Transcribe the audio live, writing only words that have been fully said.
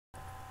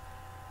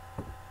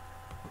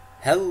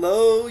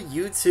Hello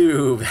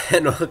YouTube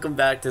and welcome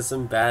back to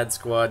some Bad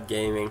Squad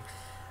Gaming.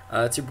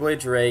 It's your boy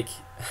Drake.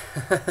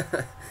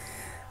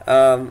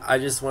 I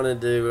just wanted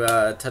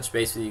to touch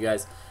base with you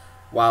guys.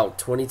 Wow,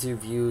 22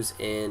 views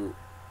in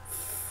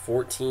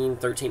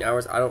 13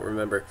 hours, I don't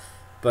remember,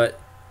 but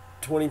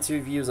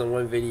 22 views on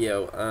one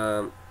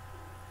video.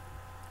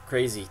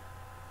 Crazy.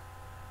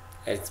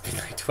 And it's been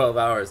like 12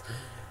 hours.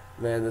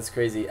 Man, that's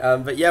crazy.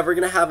 But yeah, we're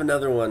gonna have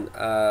another one.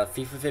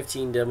 FIFA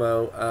 15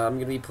 demo. I'm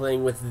gonna be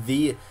playing with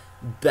the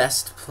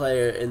best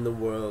player in the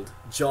world,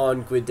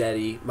 John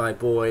Guidetti, my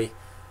boy.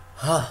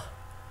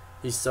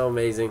 He's so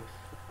amazing.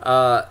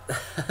 No,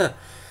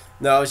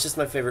 it's just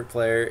my favorite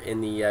player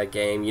in the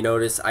game. You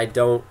notice I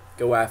don't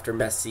go after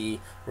Messi,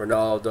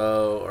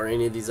 Ronaldo, or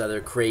any of these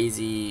other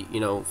crazy,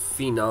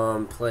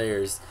 phenom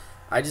players.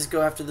 I just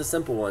go after the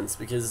simple ones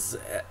because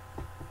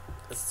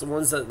it's the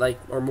ones that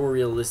are more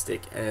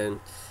realistic,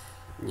 and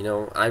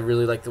I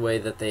really like the way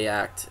that they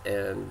act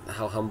and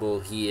how humble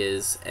he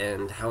is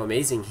and how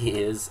amazing he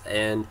is.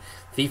 And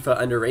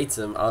FIFA underrates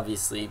him,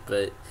 obviously,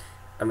 but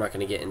I'm not going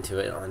to get into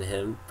it on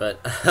him.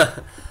 But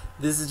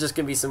this is just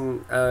going to be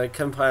some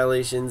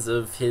compilations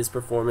of his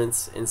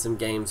performance in some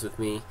games with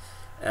me,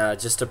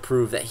 just to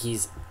prove that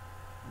he's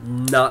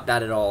not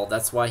bad at all.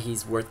 That's why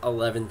he's worth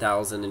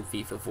 11,000 in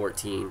FIFA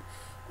 14.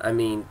 I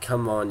mean,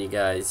 come on, you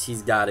guys.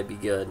 He's got to be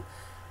good.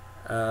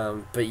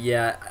 But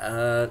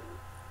yeah,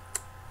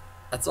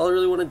 that's all I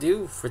really want to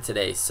do for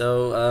today.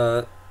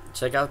 So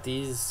check out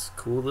these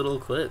cool little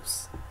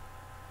clips.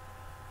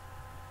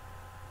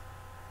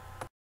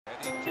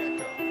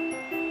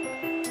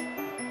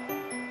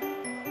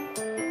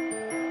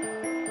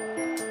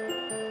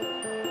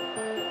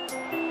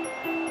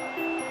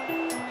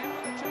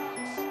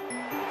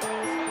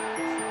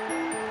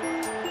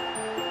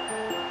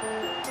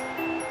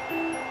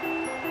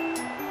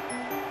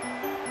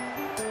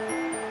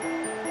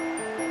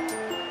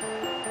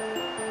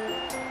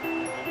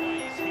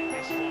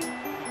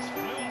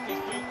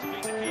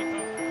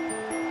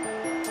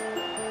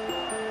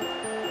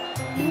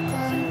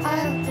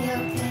 I'll be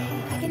okay.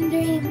 I can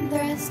dream the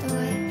rest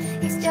away.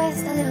 It's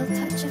just a little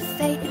touch of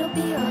fate. It'll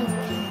be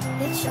okay.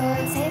 It sure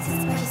takes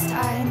its precious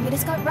time, but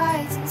it's got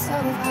rights and so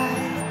have I.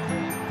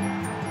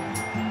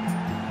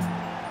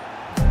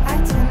 I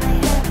turn my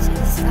head to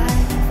the sky,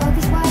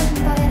 focus one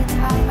thought at a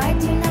time. I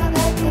do not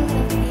let the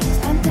little things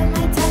enter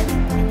my time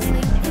and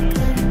sleep. It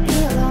could be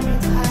a longer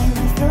time. I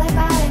feel like I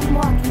am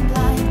walking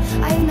blind.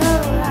 I have no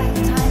right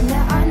time.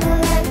 There are no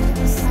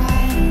legible signs.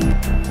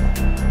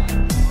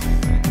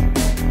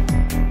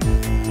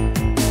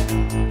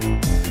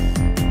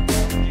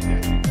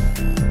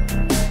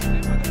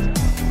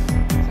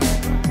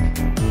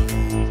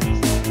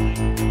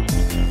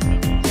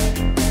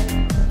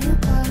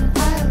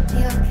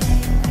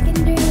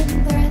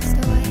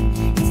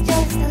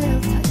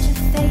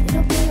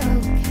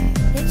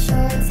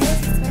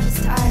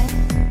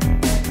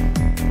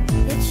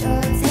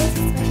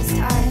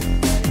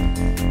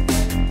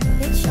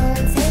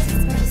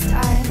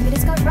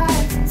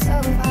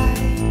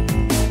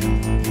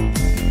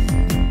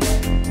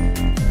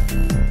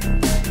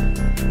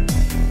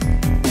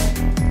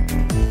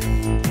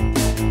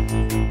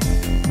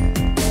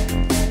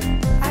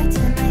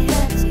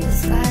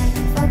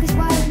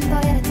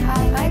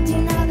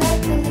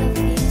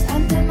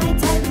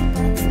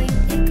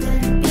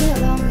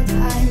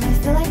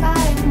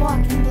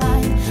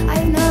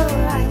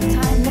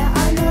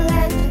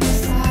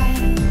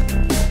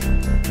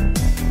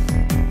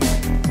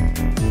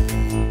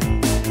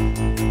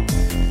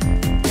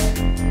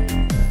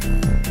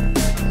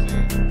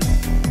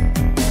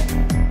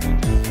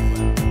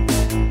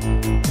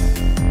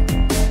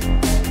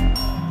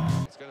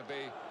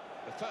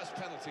 First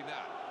penalty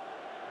now.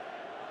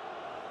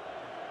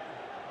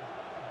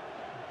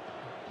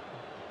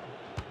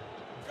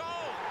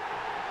 Goal!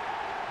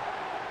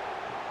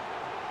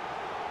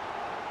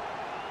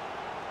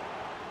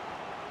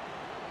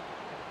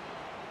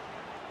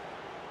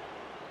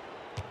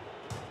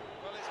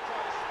 Well, it's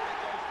close. It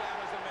goes down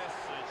as a miss.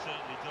 It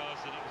certainly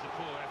does, and it was a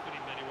poor effort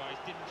in many ways.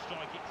 Didn't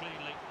strike it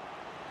cleanly.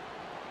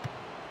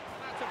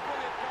 And that's a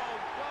brilliant goal.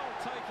 Well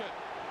taken.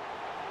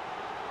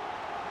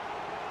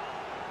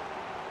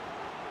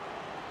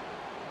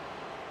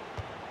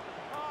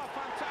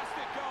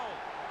 Fantastic goal.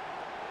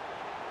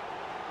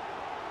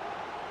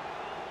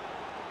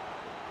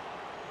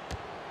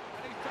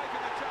 And he's taken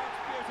the chance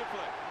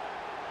beautifully.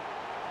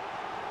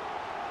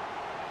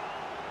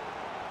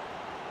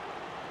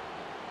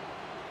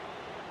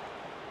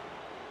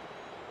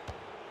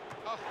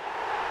 Oh,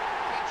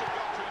 catch have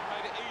got to him,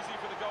 made it easy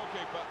for the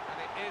goalkeeper, and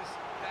it is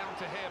down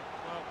to him.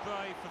 Well,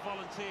 brave for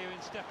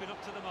volunteering, stepping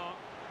up to the mark.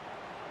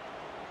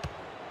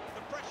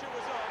 The pressure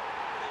was on,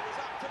 but he was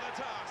up to the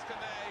task, and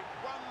they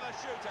won the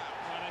shootout.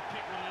 Well, they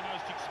picked one of the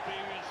most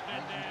experienced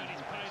men down.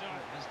 He's paid off.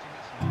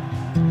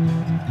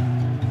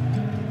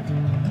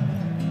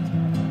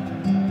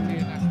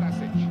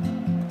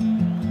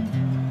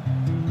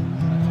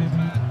 His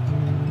man,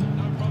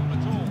 no problem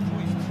at all.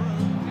 He's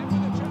through, in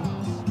with a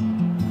chance.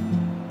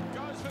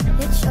 Goes for goal.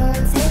 It sure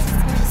takes